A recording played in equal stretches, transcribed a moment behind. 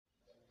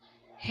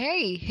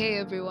Hey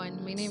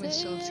everyone, my name is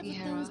Chelsea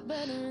Hera.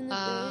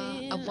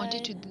 I've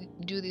wanted to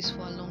do this for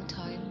a long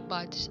time,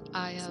 but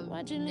I have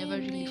never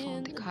really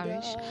found the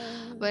courage.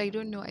 But I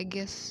don't know, I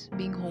guess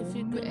being home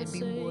and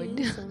being bored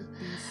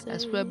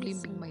has probably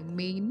been my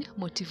main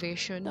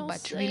motivation.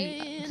 But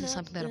really, this is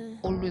something that I've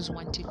always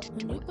wanted to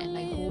do, and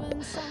I hope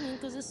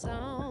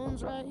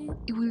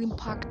it will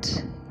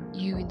impact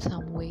you in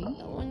some way.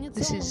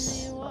 This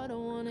is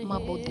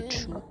about the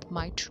truth,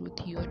 my truth,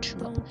 your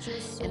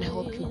truth, and I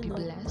hope you'll be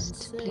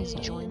blessed. Please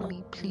join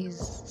me.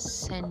 Please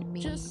send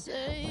me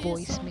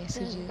voice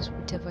messages,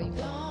 whatever you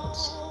want.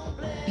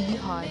 Be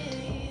hard.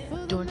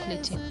 Don't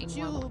let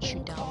anyone put you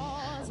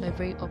down. I'm a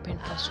very open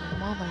person,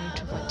 more of an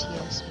introvert,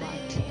 yes,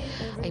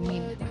 but I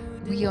mean,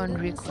 we are on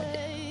record.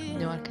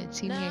 No one can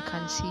see me, I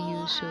can't see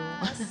you, so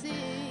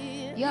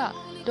yeah,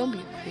 don't be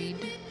afraid.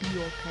 Be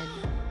open.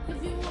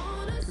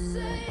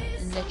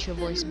 Let your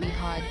voice be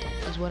heard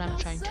is what I'm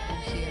trying to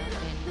do here.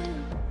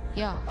 And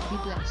yeah, be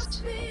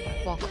blessed.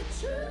 Welcome.